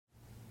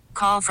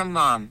call from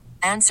mom.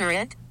 Answer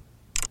it.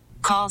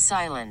 Call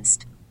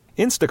silenced.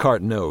 Instacart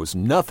knows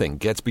nothing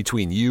gets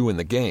between you and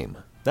the game.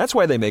 That's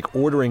why they make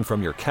ordering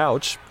from your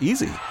couch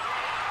easy.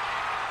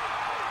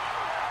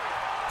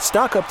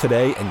 Stock up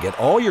today and get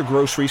all your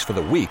groceries for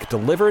the week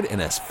delivered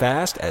in as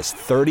fast as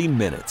 30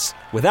 minutes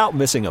without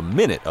missing a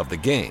minute of the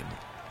game.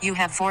 You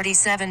have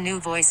 47 new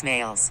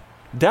voicemails.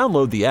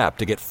 Download the app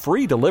to get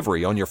free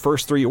delivery on your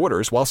first 3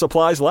 orders while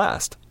supplies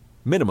last.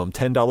 Minimum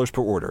 $10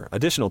 per order.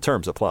 Additional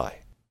terms apply.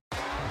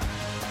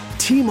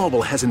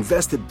 T-Mobile has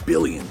invested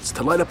billions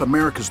to light up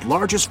America's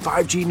largest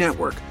 5G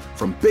network,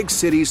 from big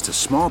cities to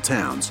small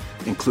towns,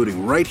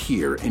 including right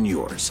here in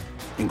yours.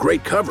 And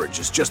great coverage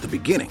is just the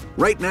beginning.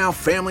 Right now,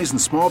 families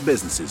and small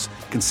businesses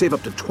can save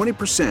up to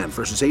 20%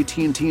 versus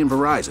AT&T and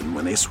Verizon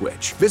when they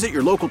switch. Visit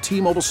your local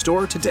T-Mobile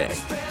store today.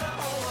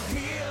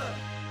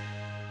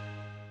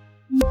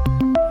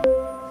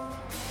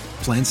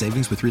 Plan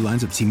savings with 3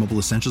 lines of T-Mobile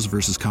Essentials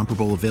versus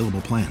comparable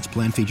available plans.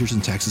 Plan features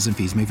and taxes and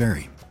fees may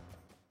vary.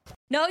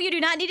 No, you do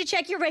not need to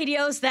check your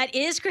radios. That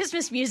is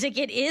Christmas music.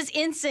 It is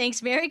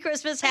NSYNC's Merry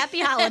Christmas, Happy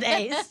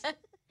Holidays.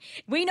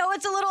 We know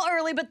it's a little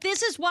early, but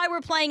this is why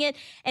we're playing it,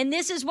 and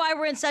this is why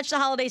we're in such the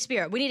holiday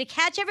spirit. We need to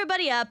catch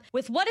everybody up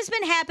with what has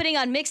been happening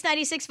on Mix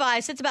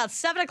 96.5 since about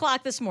 7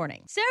 o'clock this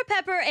morning. Sarah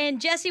Pepper and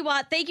Jesse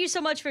Watt, thank you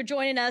so much for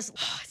joining us.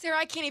 Sarah,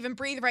 I can't even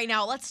breathe right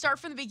now. Let's start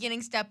from the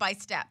beginning, step by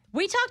step.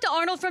 We talked to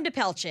Arnold from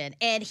DePelchin,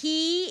 and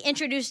he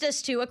introduced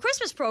us to a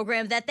Christmas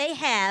program that they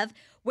have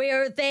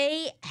where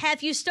they have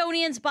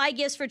Houstonians buy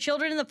gifts for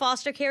children in the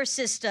foster care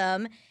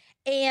system.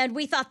 And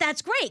we thought,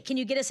 that's great. Can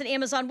you get us an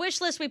Amazon wish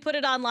list? We put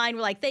it online.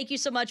 We're like, thank you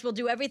so much. We'll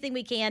do everything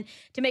we can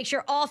to make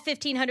sure all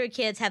 1,500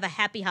 kids have a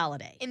happy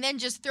holiday. And then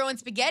just throwing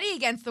spaghetti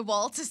against the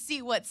wall to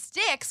see what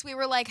sticks. We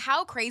were like,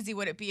 how crazy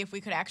would it be if we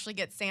could actually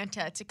get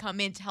Santa to come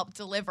in to help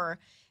deliver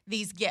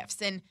these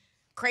gifts? And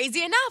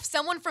crazy enough,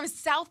 someone from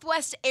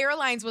Southwest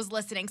Airlines was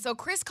listening. So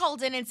Chris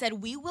called in and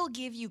said, we will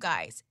give you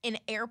guys an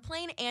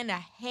airplane and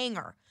a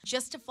hangar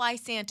just to fly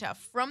Santa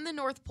from the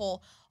North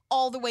Pole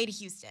all the way to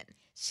Houston.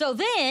 So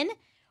then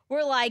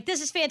we're like, this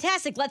is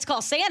fantastic. Let's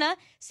call Santa,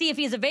 see if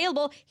he's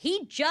available.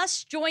 He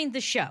just joined the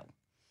show,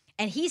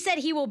 and he said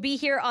he will be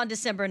here on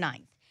December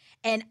 9th.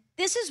 And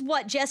this is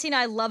what Jesse and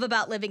I love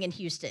about living in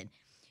Houston.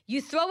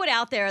 You throw it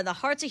out there, and the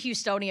hearts of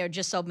Houstonia are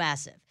just so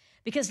massive.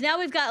 Because now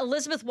we've got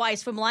Elizabeth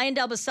Weiss from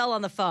LyondellBasell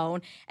on the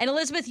phone. And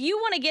Elizabeth, you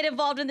want to get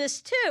involved in this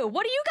too.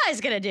 What are you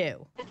guys going to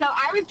do? So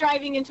I was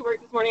driving into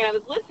work this morning and I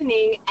was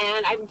listening,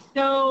 and I'm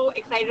so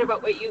excited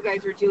about what you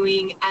guys are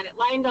doing. And at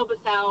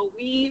LyondellBasell,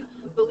 we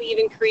believe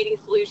in creating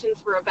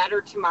solutions for a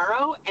better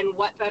tomorrow. And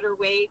what better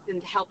way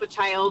than to help a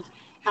child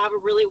have a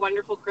really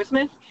wonderful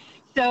Christmas?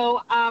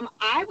 So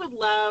I would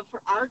love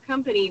for our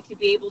company to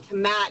be able to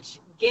match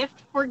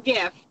gift for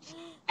gift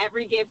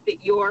every gift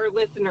that your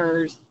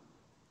listeners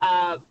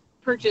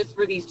purchase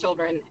for these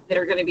children that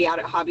are going to be out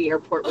at Hobby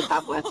Airport with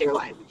Southwest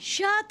Airlines.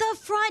 Shut the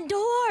front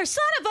door,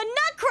 son of a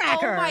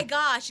nutcracker. Oh my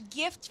gosh,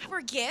 gift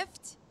for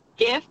gift?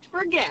 Gift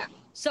for gift.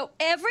 So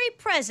every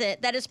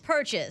present that is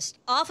purchased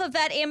off of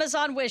that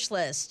Amazon wish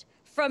list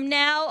from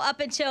now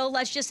up until,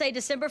 let's just say,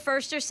 December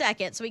 1st or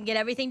 2nd, so we can get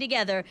everything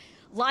together,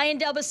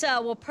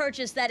 LyondellBasell will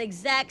purchase that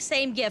exact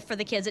same gift for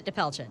the kids at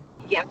DePelchin.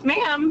 Yes,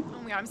 ma'am. Oh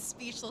my God, I'm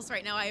speechless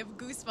right now. I have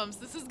goosebumps.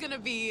 This is going to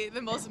be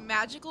the most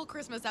magical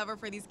Christmas ever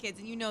for these kids,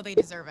 and you know they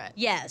deserve it.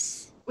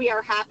 Yes. We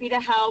are happy to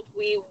help.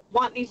 We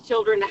want these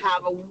children to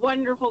have a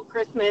wonderful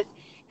Christmas,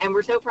 and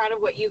we're so proud of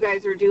what you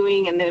guys are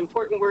doing and the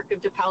important work of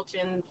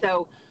DePelchin.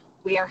 So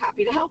we are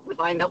happy to help with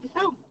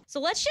LyondellBasell. So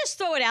let's just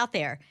throw it out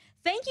there.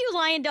 Thank you,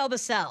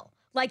 LyondellBasell.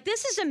 Like,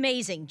 this is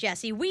amazing,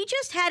 Jesse. We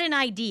just had an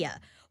idea.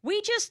 We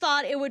just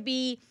thought it would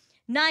be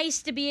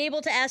nice to be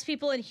able to ask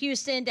people in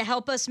Houston to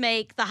help us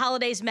make the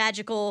holidays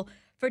magical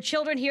for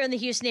children here in the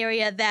Houston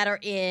area that are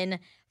in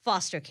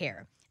foster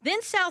care.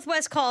 Then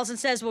Southwest calls and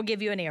says, we'll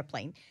give you an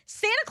airplane.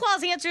 Santa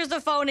Claus answers the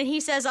phone and he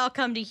says, I'll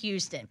come to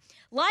Houston.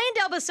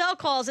 LyondellBasell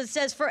calls and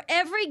says, for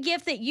every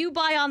gift that you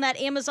buy on that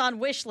Amazon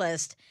wish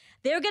list,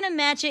 they're going to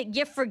match it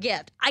gift for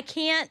gift.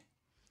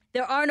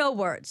 There are no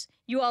words.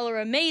 You all are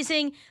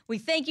amazing. We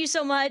thank you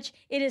so much.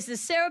 It is the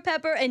Sarah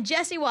Pepper and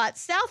Jesse Watt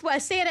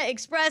Southwest Santa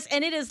Express,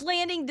 and it is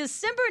landing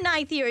December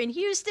 9th here in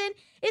Houston.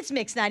 It's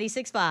Mix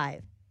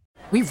 96.5.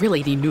 We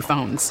really need new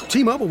phones.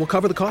 T-Mobile will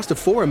cover the cost of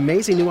 4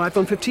 amazing new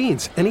iPhone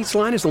 15s, and each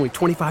line is only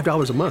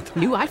 $25 a month.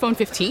 New iPhone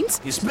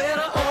 15s? It's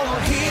better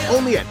over here.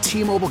 Only at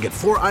T-Mobile, get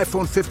 4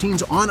 iPhone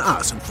 15s on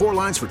us and 4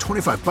 lines for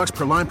 $25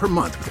 per line per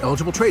month with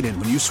eligible trade-in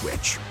when you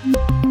switch.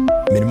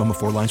 Minimum of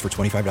 4 lines for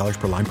 $25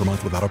 per line per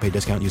month with autopay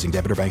discount using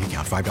debit or bank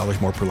account.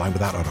 $5 more per line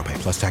without autopay,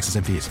 plus taxes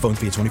and fees. Phone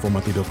fee at 24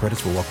 monthly bill credits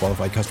for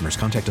well-qualified customers.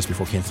 Contact us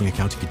before canceling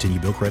account to continue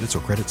bill credits or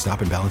credit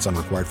stop and balance on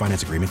required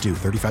finance agreement due.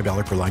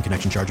 $35 per line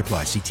connection charge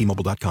applies. See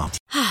T-Mobile.com.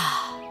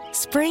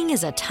 Spring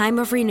is a time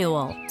of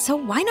renewal, so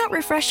why not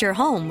refresh your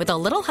home with a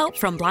little help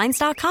from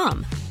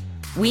Blinds.com?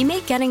 We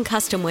make getting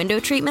custom window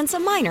treatments a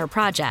minor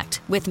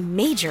project with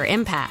major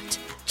impact.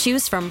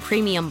 Choose from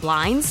premium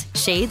blinds,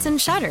 shades, and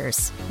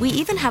shutters. We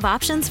even have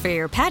options for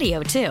your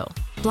patio, too.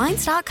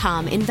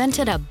 Blinds.com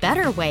invented a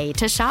better way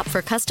to shop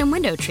for custom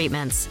window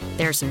treatments.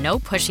 There's no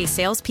pushy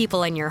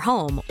salespeople in your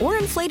home or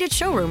inflated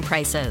showroom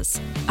prices.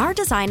 Our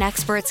design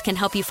experts can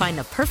help you find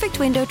the perfect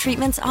window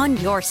treatments on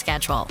your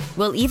schedule.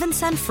 We'll even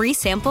send free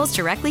samples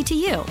directly to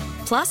you.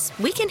 Plus,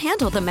 we can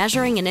handle the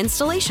measuring and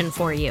installation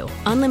for you.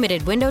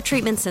 Unlimited window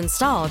treatments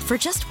installed for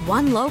just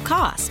one low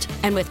cost.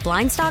 And with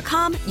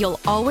Blinds.com, you'll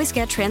always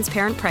get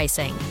transparent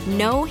pricing.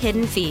 No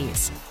hidden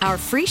fees. Our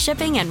free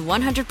shipping and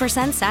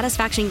 100%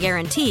 satisfaction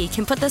guarantee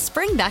can put the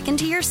spring back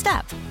into your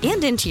step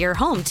and into your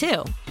home,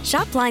 too.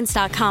 Shop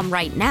Blinds.com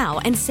right now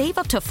and save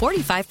up to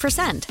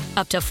 45%.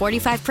 Up to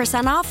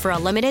 45% off for a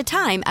limited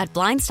time at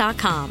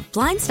Blinds.com.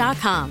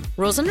 Blinds.com.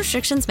 Rules and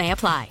restrictions may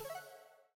apply.